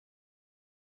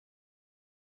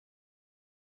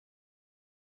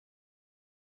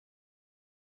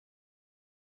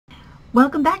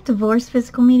Welcome back to Vor's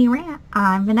Physical Media Rant.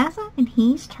 I'm Vanessa and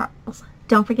he's Charles.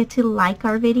 Don't forget to like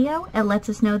our video. It lets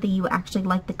us know that you actually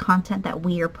like the content that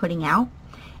we are putting out.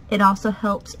 It also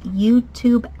helps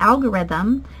YouTube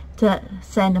algorithm to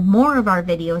send more of our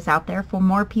videos out there for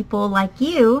more people like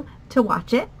you to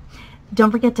watch it.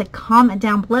 Don't forget to comment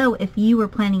down below if you were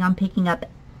planning on picking up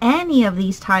any of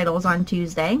these titles on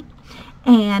Tuesday.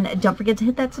 And don't forget to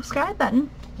hit that subscribe button.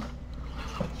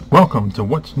 Welcome to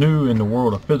What's New in the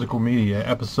World of Physical Media,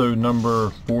 episode number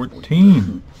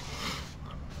 14.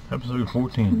 Episode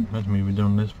 14. That's me. We've been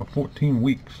doing this for 14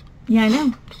 weeks. Yeah, I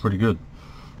know. It's pretty good.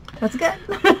 That's good.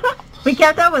 We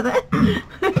kept up with it.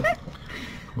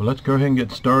 Well, let's go ahead and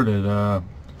get started.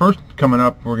 First, coming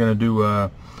up, we're going to do a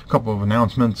couple of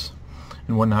announcements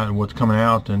and whatnot, what's coming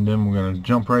out, and then we're going to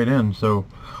jump right in. So,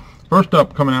 first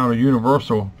up, coming out of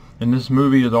Universal, and this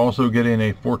movie is also getting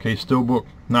a 4K steelbook,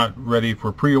 not ready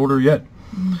for pre-order yet.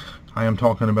 I am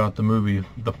talking about the movie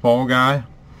The Fall Guy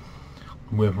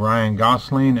with Ryan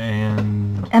Gosling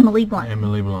and Emily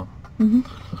Blunt.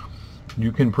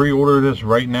 You can pre-order this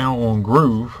right now on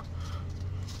Groove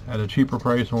at a cheaper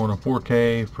price on a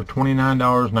 4K for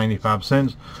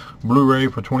 $29.95, Blu-ray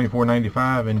for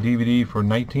 $24.95, and DVD for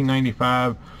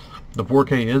 $19.95. The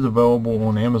 4K is available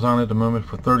on Amazon at the moment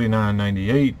for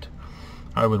 $39.98.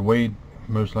 I would wait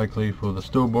most likely for the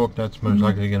steelbook. That's most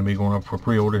likely going to be going up for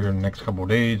pre-order here in the next couple of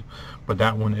days, but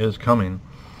that one is coming.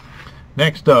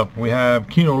 Next up, we have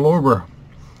Kino Lorber.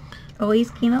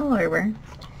 Always Kino Lorber.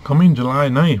 Coming July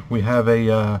 9th, we have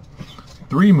a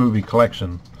 3-movie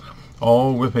collection,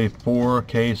 all with a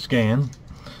 4K scan.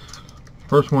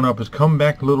 First one up is Come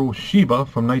Back Little Sheba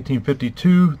from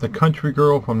 1952, The Country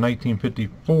Girl from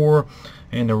 1954,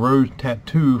 and The Rose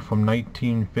Tattoo from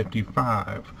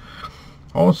 1955.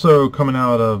 Also coming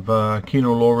out of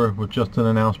Kino Lorber with just an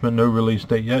announcement, no release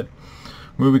date yet,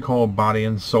 movie called Body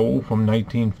and Soul from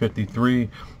 1953.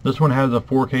 This one has a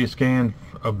 4K scan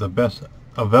of the best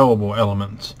available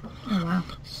elements. Oh, wow.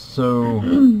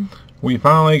 So we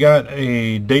finally got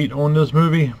a date on this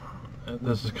movie.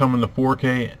 This is coming to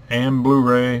 4K and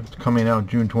Blu-ray. It's coming out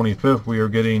June 25th. We are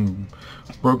getting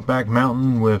Brokeback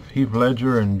Mountain with Heath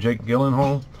Ledger and Jake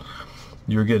Gyllenhaal.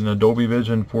 You're getting a Dolby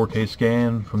Vision 4K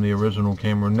scan from the original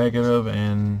camera negative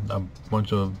and a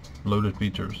bunch of loaded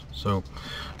features. So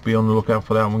be on the lookout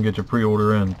for that one. Get your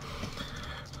pre-order in.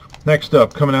 Next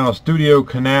up, coming out of Studio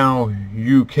Canal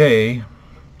UK,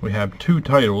 we have 2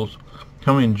 titles.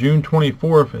 Coming June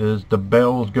 24th is The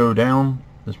Bells Go Down.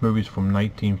 This movie's from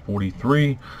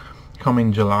 1943.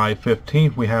 Coming July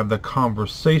 15th, we have The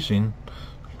Conversation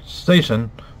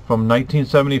Station from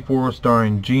 1974,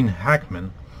 starring Gene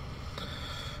Hackman.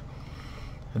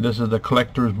 And this is the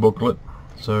collector's booklet,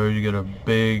 so you get a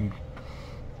big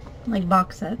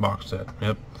box set.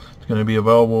 Yep. It's going to be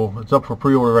available. It's up for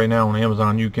pre-order right now on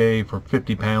Amazon UK for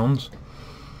 £50.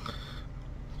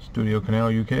 Studio Canal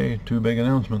UK, 2 big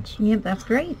announcements. Yep, that's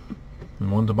great. And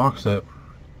one's a box set.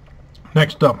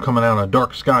 Next up, coming out of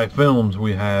Dark Sky Films,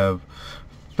 we have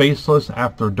Faceless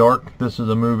After Dark. This is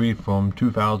a movie from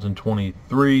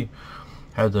 2023.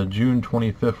 Has a June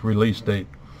 25th release date.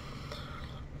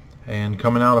 And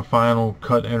coming out of Final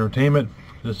Cut Entertainment,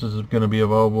 this is going to be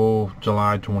available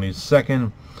July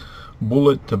 22nd.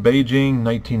 Bullet to Beijing,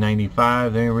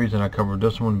 1995. The only reason I covered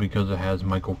this one because it has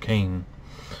Michael Caine.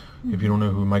 If you don't know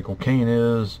who Michael Caine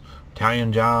is,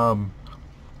 Italian Job,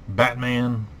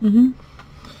 Batman.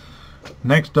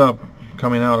 Next up,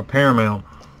 coming out of Paramount,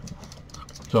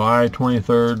 July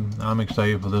 23rd. I'm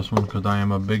excited for this one because I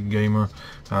am a big gamer.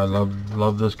 I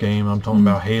love this game. I'm talking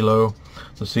about Halo.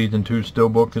 The Season 2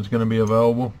 steelbook is going to be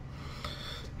available.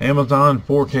 Amazon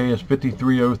 4K is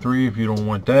 $53.03 if you don't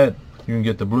want that. You can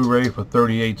get the Blu-ray for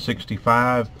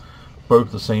 $38.65.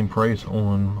 Both the same price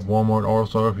on Walmart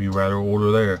also if you rather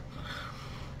order there.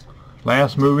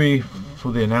 Last movie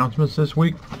for the announcements this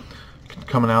week,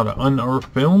 coming out of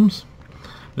Unearthed Films.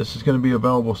 This is going to be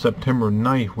available September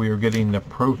 9th. We are getting the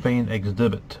Profane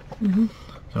Exhibit.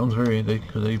 Sounds very,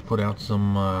 because they put out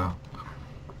some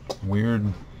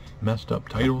weird, messed up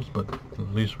titles, but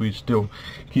at least we still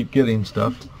keep getting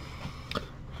stuff.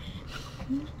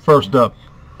 First up,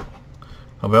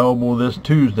 available this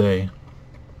Tuesday,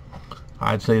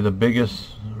 I'd say the biggest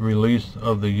release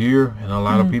of the year in a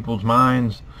lot of people's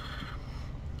minds.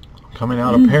 Coming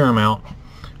out of Paramount,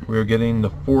 we're getting the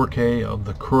 4K of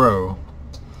The Crow,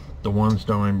 the one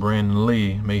starring Brandon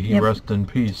Lee. May he rest in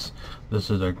peace. This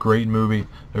is a great movie.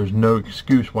 There's no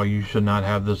excuse why you should not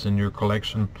have this in your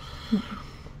collection.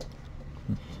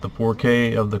 The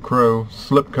 4K of The Crow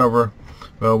slipcover,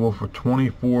 available for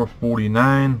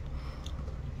 $24.49.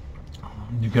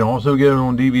 You can also get it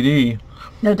on DVD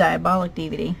No Diabolic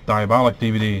DVD. Diabolic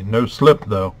DVD. No slip,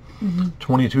 though.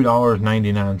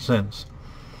 $22.99.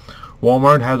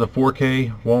 Walmart has a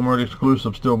 4K Walmart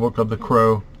exclusive steelbook of The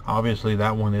Crow. Obviously,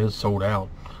 that one is sold out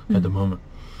at the moment.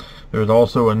 There's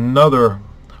also another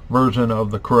version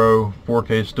of The Crow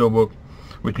 4K steelbook,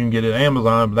 which you can get at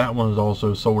Amazon, but that one is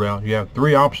also sold out. You have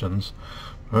 3 options.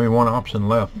 Only one option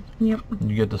left. Yep.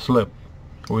 You get the slip,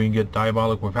 or you can get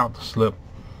Diabolic without the slip.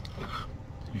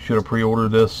 You should have pre-ordered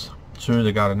this as soon as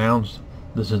it got announced.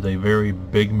 This is a very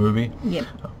big movie. Yep.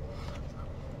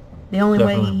 The only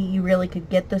Definitely. way you really could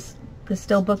get the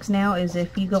steelbooks now is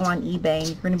if you go on eBay, and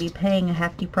you're going to be paying a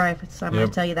hefty price. So I'm going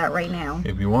to tell you that right now.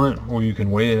 If you want it, or you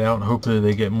can wait it out and hopefully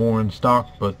they get more in stock,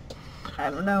 but I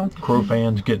don't know. Crow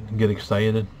fans get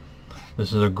excited.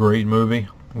 This is a great movie.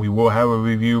 We will have a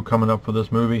review coming up for this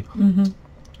movie.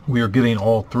 We are getting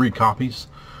all 3 copies.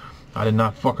 I did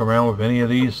not fuck around with any of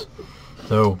these,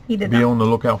 so be on the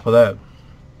lookout for that.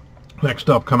 Next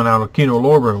up, coming out of Kino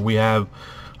Lorber, we have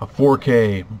a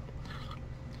 4K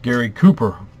Gary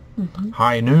Cooper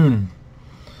High Noon,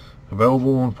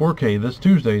 available on 4K this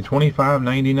Tuesday,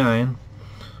 $25.99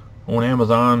 on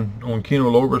Amazon. On Kino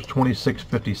Lorber's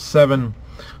 $26.57.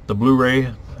 The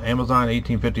Blu-ray, Amazon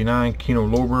 $18.59. Kino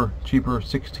Lorber cheaper,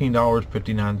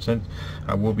 $16.59.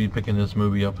 I will be picking this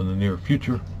movie up in the near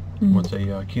future once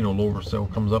a Kino Lorber sale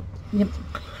comes up. Yep.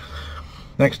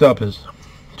 Next up is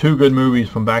 2 good movies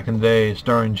from back in the day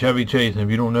starring Chevy Chase. And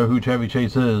if you don't know who Chevy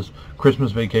Chase is,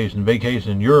 Christmas Vacation,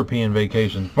 Vacation, European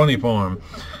Vacation, Funny Farm.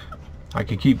 I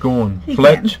could keep going.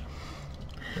 Fletch,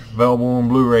 available on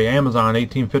Blu-ray, Amazon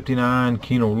 $18.59,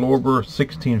 Kino Lorber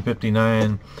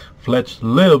 $16.59. Fletch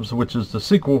Lives, which is the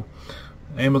sequel,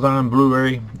 Amazon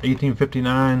Blu-ray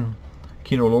 $18.59,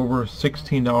 Kino Lorber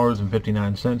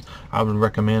 $16.59. I would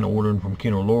recommend ordering from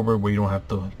Kino Lorber, where you don't have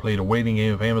to play the waiting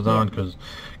game of Amazon, because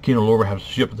Kino Lorber has to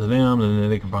ship it to them, and then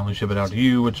they can finally ship it out to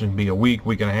you, which can be a week,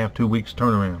 week and a half, 2 weeks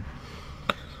turnaround.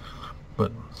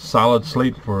 But solid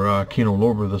slate for Kino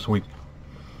Lorber this week.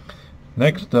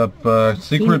 Next up,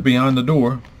 Secret Beyond the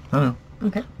Door. I know.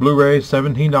 Okay. Blu-ray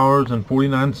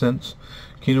 $17.49.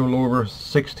 Kino Lorber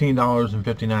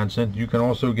 $16.59. You can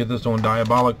also get this on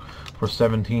Diabolic for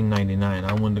 $17.99.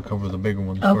 I wanted to cover the bigger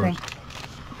ones first.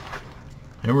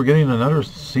 And we're getting another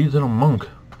season of Monk.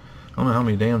 I don't know how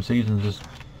many damn seasons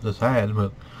this had,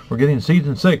 but we're getting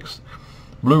season 6.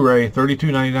 Blu-ray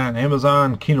 $32.99.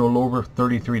 Amazon. Kino Lorber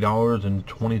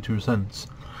 $33.22.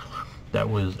 That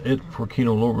was it for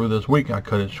Kino Lorber this week. I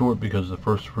cut it short because the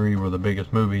first 3 were the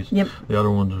biggest movies. Yep. The other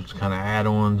ones was kind of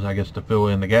add-ons, I guess, to fill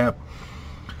in the gap.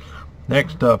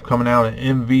 Next up, coming out at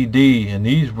MVD, and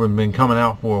these have been coming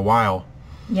out for a while.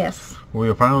 Yes. We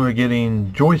are finally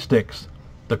getting Joysticks,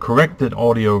 the corrected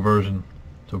audio version.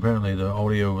 So apparently the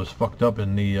audio was fucked up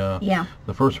in the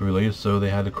first release, so they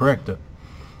had to correct it.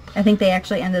 I think they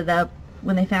actually ended up,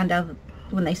 when they found out,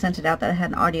 when they sent it out that it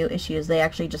had audio issues, they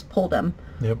actually just pulled them,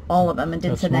 all of them, and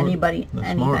didn't send anybody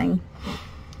anything.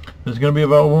 This is going to be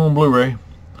available on Blu-ray.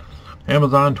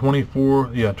 Amazon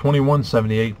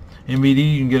 $21.78.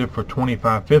 MVD, you can get it for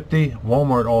 $25.50.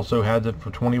 Walmart also has it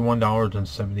for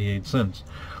 $21.78.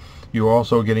 You're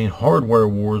also getting Hardware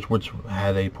Wars, which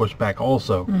had a pushback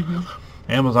also.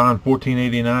 Amazon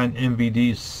 $14.89,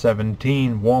 MVD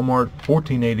 $17, Walmart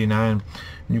 $14.89.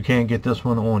 You can get this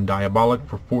one on Diabolic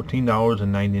for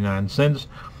 $14.99.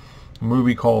 A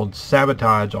movie called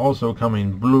Sabotage, also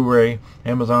coming Blu-ray,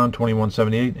 Amazon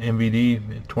 $21.78, MVD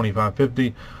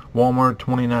 $25.50, Walmart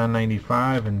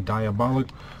 $29.95, and Diabolic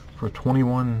for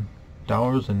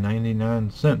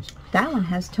 $21.99. That one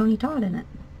has Tony Todd in it.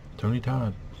 Tony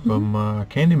Todd from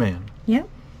Candyman. Yep.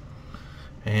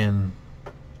 And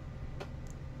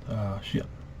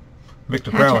Victor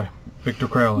Crowley. Victor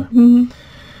Crowley.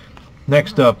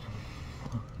 Next up,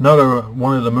 another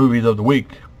one of the movies of the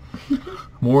week.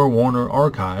 More Warner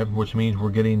Archive, which means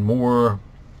we're getting more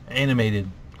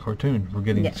animated cartoons. We're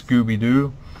getting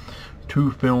Scooby-Doo,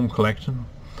 2-film collection,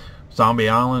 Zombie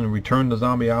Island, Return to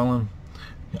Zombie Island,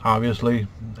 obviously,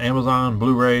 Amazon,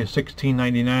 Blu-ray,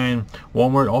 $16.99.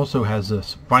 Walmart also has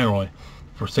this, finally,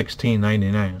 for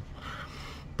 $16.99.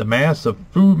 The Mask of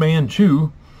Fu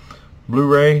Manchu,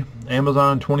 Blu-ray,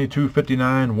 Amazon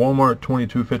 $22.59, Walmart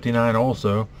 $22.59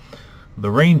 also. The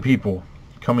Rain People,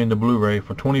 coming to Blu-ray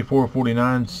for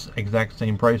 $24.49, exact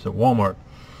same price at Walmart.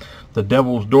 The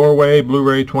Devil's Doorway,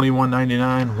 Blu-ray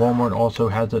 $21.99. Walmart also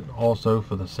has it also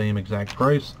for the same exact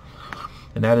price.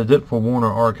 And that is it for Warner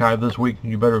Archive this week.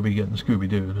 You better be getting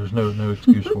Scooby-Doo. There's no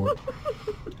excuse for it.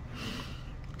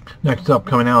 Next up,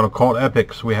 coming out of Cult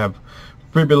Epics, we have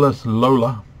Fabulous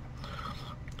Lola,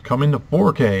 coming to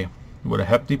 4K with a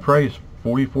hefty price,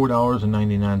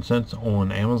 $44.99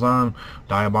 on Amazon.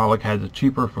 Diabolic has it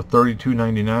cheaper for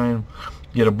 $32.99.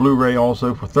 Get a Blu-ray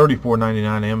also for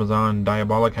 $34.99. Amazon.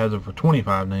 Diabolic has it for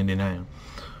 $25.99.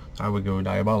 I would go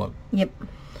Diabolic. Yep.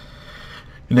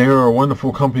 And they are a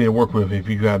wonderful company to work with. If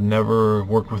you have never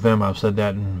worked with them, I've said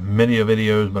that in many of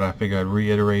videos, but I figure I'd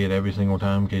reiterate it every single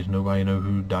time in case nobody knows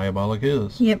who Diabolic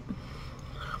is. Yep.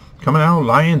 Coming out of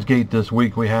Lionsgate this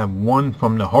week, we have One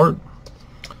from the Heart,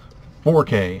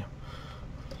 4K,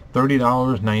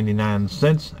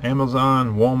 $30.99.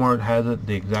 Amazon, Walmart has it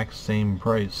the exact same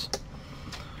price.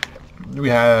 We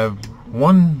have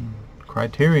one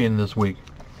Criterion this week,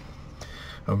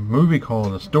 a movie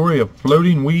called The Story of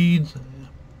Floating Weeds,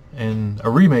 and a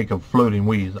remake of Floating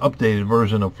Weeds, updated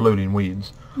version of Floating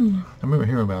Weeds. I remember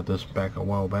hearing about this back a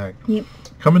while back. Yep.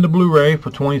 Coming to Blu-ray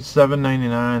for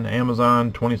 $27.99,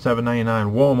 Amazon,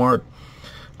 $27.99, Walmart.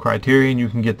 Criterion, you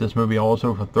can get this movie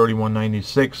also for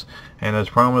 $31.96, and as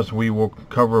promised, we will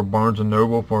cover Barnes &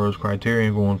 Noble for his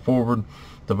Criterion going forward.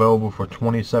 It's available for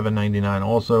 $27.99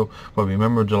 also, but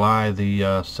remember July,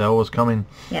 the sale is coming.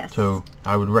 Yes. So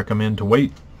I would recommend to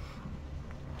wait.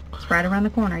 It's right around the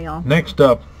corner, y'all. Next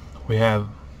up, we have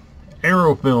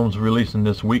Arrow Films releasing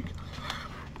this week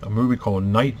a movie called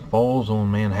Night Falls on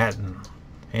Manhattan.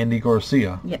 Andy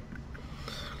Garcia. Yep.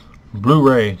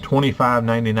 Blu-ray,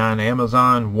 $25.99.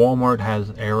 Amazon. Walmart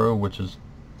has Arrow, which is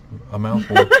a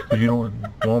mouthful. You don't.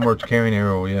 Walmart's carrying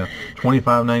Arrow. Yeah.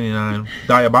 $25.99.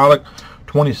 Diabolic,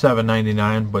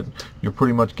 $27.99. But you're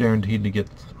pretty much guaranteed to get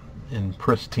in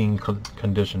pristine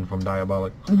condition from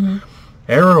Diabolic.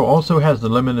 Arrow also has the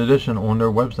limited edition on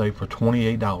their website for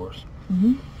 $28.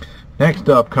 Next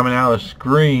up, coming out of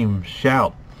Scream,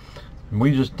 Shout.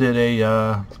 We just did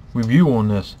a review on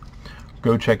this.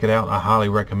 Go check it out. I highly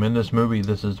recommend this movie.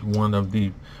 This is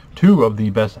two of the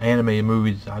best animated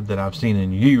movies that I've seen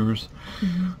in years.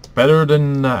 Better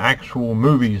than actual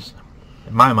movies,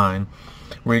 in my mind.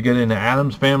 We're getting the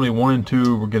Addams Family 1 and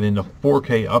 2. We're getting the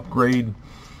 4K upgrade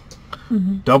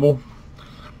double.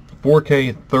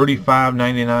 4K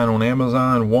 $35.99 on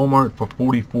Amazon. Walmart for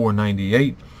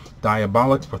 $44.98.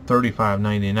 Diabolic for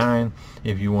 $35.99.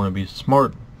 If you want to be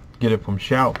smart, get it from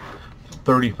Shout,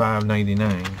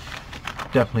 $35.99.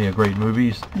 Definitely a great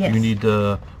movie. Yes. You need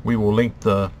to. We will link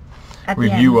the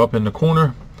review up in the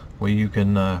corner where you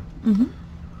can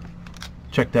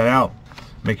check that out.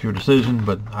 Make your decision,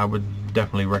 but I would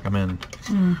definitely recommend.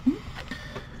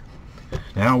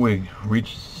 Now we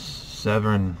reach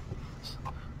 7.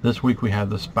 This week we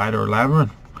have The Spider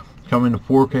Labyrinth coming to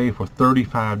 4K for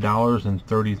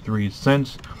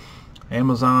 $35.33.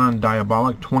 Amazon,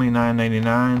 Diabolic,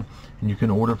 $29.99, and you can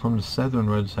order from the Southern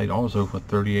website also for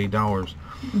 $38.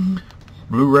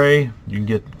 Blu-ray you can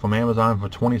get from Amazon for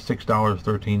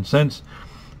 $26.13.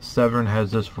 Severn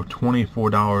has this for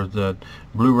 $24. The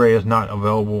Blu-ray is not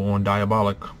available on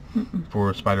Diabolic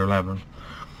for Spider Labyrinth.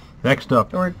 Next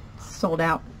up, Or it's sold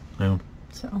out. Yeah.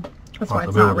 So that's why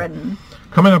it's not written.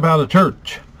 Coming up out of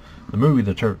church, the movie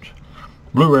The Church.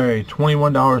 Blu-ray,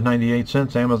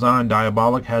 $21.98. Amazon,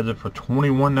 Diabolic has it for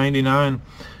 $21.99.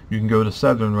 You can go to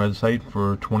Southern website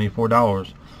for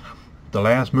 $24. The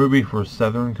last movie for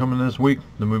Southern coming this week,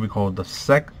 the movie called The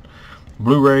Sect.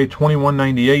 Blu-ray,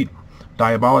 $21.98.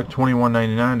 Diabolic,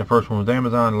 $21.99. The first one was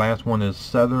Amazon. The last one is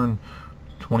Southern,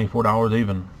 $24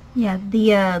 even. Yeah,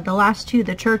 the last two,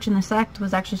 The Church and The Sect,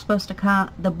 was actually supposed to come.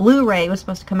 The Blu-ray was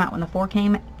supposed to come out when the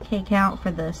 4K came out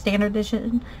for the standard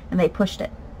edition, and they pushed it.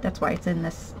 That's why it's in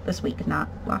this week, not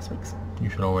last week's.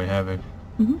 You should always have it.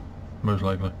 Most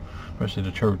likely, especially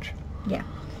The Church. Yeah.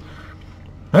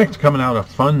 Next, coming out of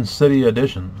Fun City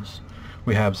Editions,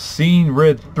 we have Scene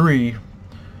Red 3,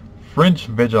 French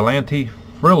Vigilante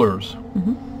Thrillers.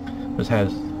 This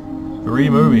has 3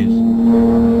 movies.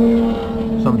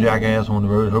 Some jackass on the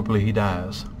road, hopefully he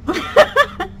dies.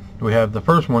 We have the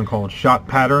first one called Shot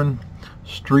Pattern,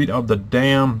 Street of the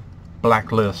Damned,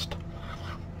 Blacklist.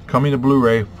 Coming to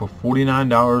Blu-ray for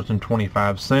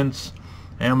 $49.25.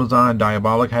 Amazon,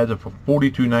 Diabolic has it for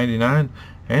 $42.99.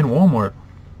 And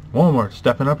Walmart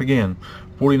stepping up again,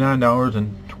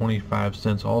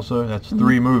 $49.25 also. That's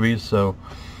 3 movies, so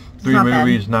 3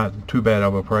 movies, not too bad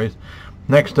of a price.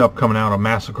 Next up, coming out of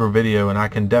Massacre Video, and I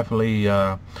can definitely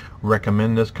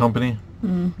recommend this company.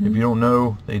 If you don't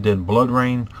know, they did Blood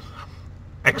Rain.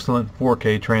 Excellent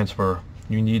 4K transfer.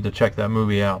 You need to check that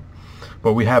movie out.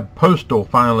 But we have Postal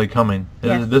finally coming.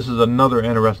 Yes. This is another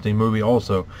interesting movie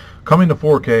also. Coming to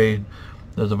 4K.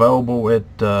 Is available at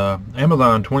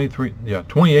Amazon,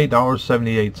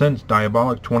 $28.78.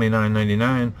 Diabolic,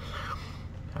 $29.99.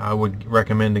 I would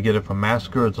recommend to get it from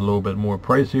Massacre. It's a little bit more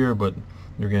pricier, but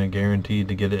you're going to guarantee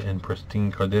to get it in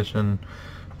pristine condition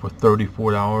for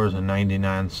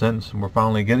 $34.99. We're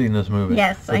finally getting this movie.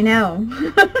 Yes, I know.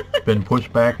 Been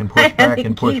pushed back and pushed back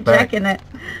and pushed back. Checking it.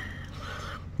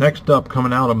 Next up,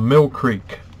 coming out of Mill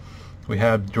Creek, we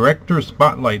have Director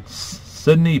Spotlight,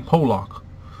 Sidney Polak.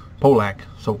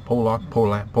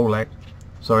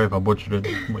 Sorry if I butchered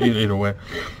it. Either way.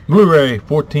 Blu-ray,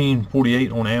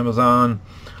 $14.48 on Amazon.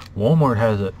 Walmart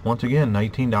has it. Once again,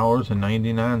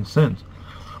 $19.99.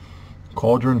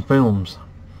 Cauldron Films.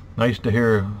 Nice to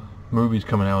hear movies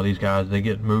coming out of these guys. They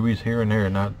get movies here and there,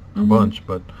 not a bunch,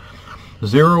 but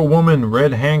Zero Woman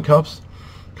Red Handcuffs,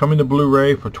 coming to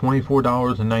Blu-ray for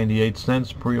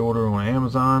 $24.98. Pre-order on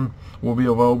Amazon. Will be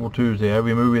available Tuesday.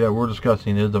 Every movie that we're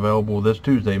discussing is available this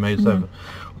Tuesday, May 7th.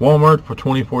 Walmart for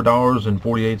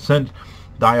 $24.48.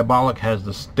 Diabolic has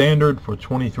the standard for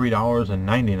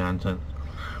 $23.99.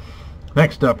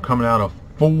 Next up, coming out of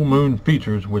Full Moon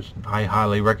Features, which I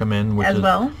highly recommend, which as is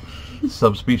well.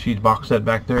 Subspecies box set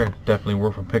back there, definitely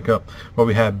worth a pickup. But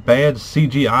we have Bad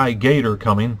CGI Gator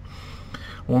coming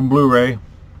on Blu-ray,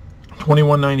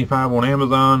 $21.95 on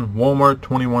Amazon. Walmart,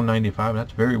 $21.95.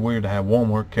 That's very weird to have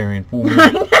Walmart carrying Full Moon. I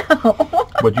know.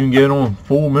 But you can get it on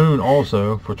Full Moon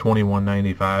also for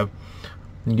 $21.95. You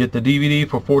can get the DVD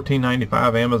for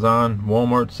 $14.95. Amazon,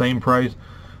 Walmart, same price.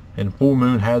 And Full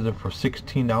Moon has it for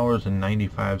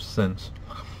 $16.95.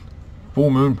 Full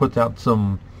Moon puts out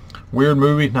some weird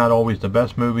movies, not always the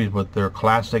best movies, but they're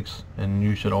classics, and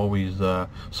you should always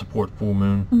support Full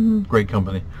Moon. Great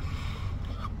company.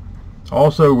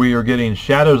 Also, we are getting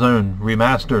Shadow Zone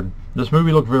remastered. This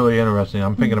movie looked really interesting.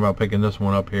 I'm thinking about picking this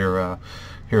one up here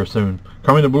soon.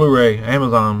 Coming to Blu-ray,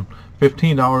 Amazon,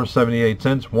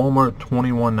 $15.78. Walmart,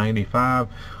 $21.95.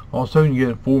 Also, you can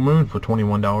get Full Moon for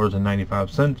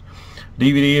 $21.95.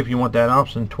 DVD, if you want that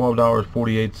option,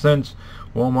 $12.48.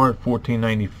 Walmart,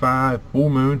 $14.95. Full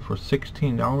Moon for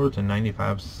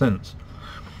 $16.95.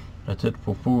 That's it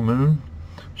for Full Moon.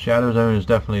 Shadow Zone is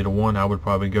definitely the one I would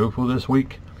probably go for this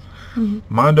week.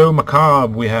 Mondo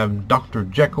Macabre, we have Dr.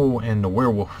 Jekyll and the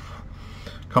Werewolf.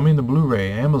 Coming to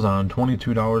Blu-ray, Amazon,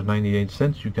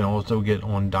 $22.98. You can also get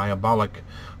on Diabolic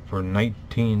for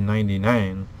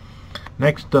 $19.99.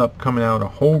 Next up, coming out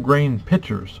of Whole Grain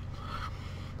Pictures,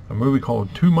 a movie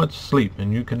called Too Much Sleep,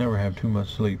 and you can never have too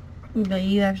much sleep. But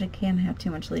you actually can have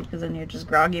too much sleep, because then you're just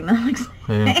groggy the next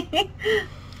day. Yeah.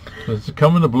 So it's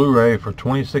coming to Blu-ray for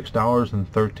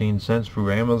 $26.13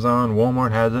 through Amazon.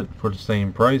 Walmart has it for the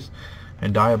same price.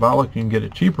 And Diabolic, you can get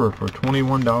it cheaper for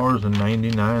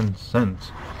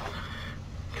 $21.99.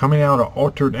 Coming out of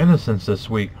Altered Innocence this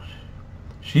week,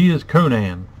 She is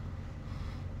Conan.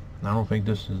 I don't think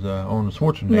this is Arnold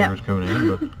Schwarzenegger's Conan,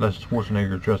 but unless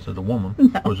Schwarzenegger dressed as a woman,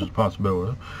 which is a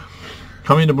possibility.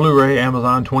 Coming to Blu-ray,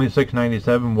 Amazon,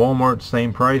 $26.97. Walmart,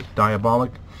 same price.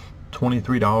 Diabolic,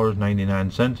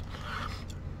 $23.99.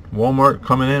 Walmart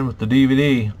coming in with the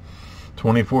DVD,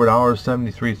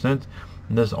 $24.73.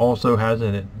 And this also has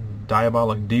a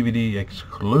Diabolic DVD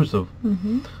exclusive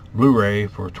Blu-ray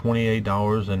for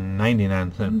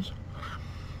 $28.99.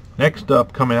 Next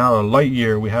up, coming out of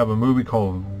Lightyear, we have a movie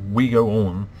called We Go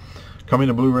On. Coming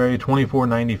to Blu-ray,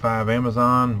 $24.95.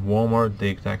 Amazon, Walmart, the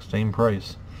exact same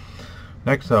price.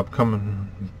 Next up,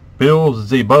 coming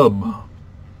Beelzebub.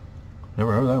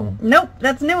 Never heard of that one. Nope,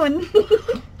 that's a new one.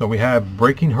 So we have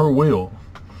Breaking Her Will.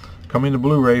 Coming to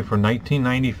Blu-ray for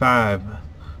 $19.95.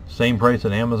 Same price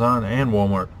at Amazon and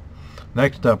Walmart.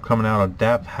 Next up, coming out of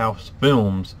Daft House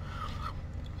Films,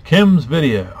 Kim's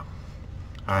Video.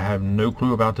 I have no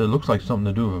clue about this. It looks like something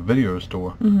to do with a video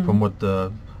store from what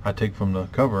I take from the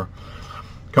cover.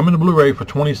 Coming to Blu-ray for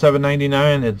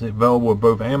 $27.99. It's available at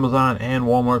both Amazon and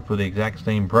Walmart for the exact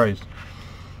same price.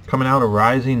 Coming out of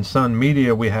Rising Sun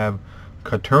Media, we have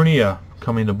Katernia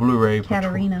coming to Blu-ray.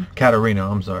 Katerina,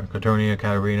 I'm sorry.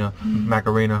 Katerina,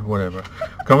 Macarena, whatever.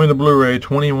 Coming to Blu-ray,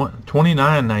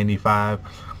 $29.95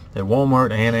 at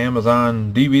Walmart and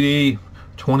Amazon. DVD,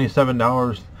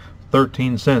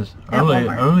 $27.13.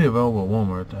 Only available at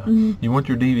Walmart, though. You want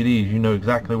your DVDs, you know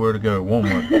exactly where to go.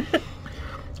 Walmart.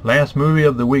 Last movie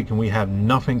of the week, and we have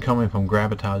nothing coming from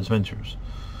Gravitas Ventures,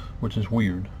 which is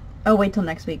weird. Oh, wait till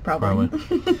next week, probably.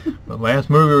 But last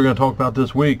movie we're going to talk about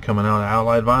this week, coming out of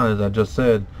Allied Vinyl, as I just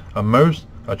said, A Most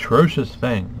Atrocious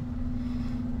Thing.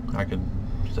 I could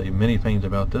say many things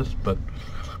about this, but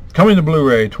coming to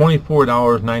Blu-ray,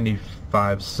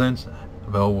 $24.95,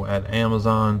 available at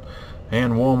Amazon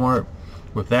and Walmart.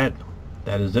 With that,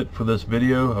 that is it for this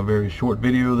video, a very short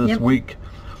video this week.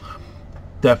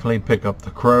 Definitely pick up The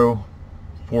Crow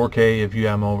 4K if you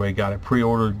haven't already got it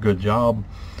pre-ordered. Good job.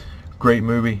 Great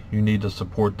movie. You need to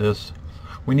support this.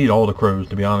 We need all the Crows,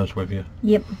 to be honest with you.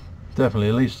 Yep. Definitely,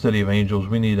 at least City of Angels.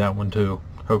 We need that one too.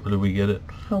 Hopefully we get it.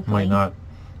 Hopefully. Might not.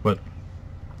 But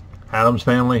Addams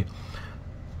Family,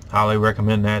 highly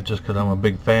recommend that just because I'm a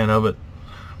big fan of it.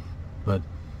 But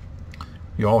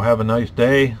you all have a nice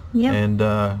day. Yep.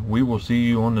 And we will see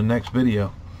you on the next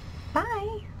video.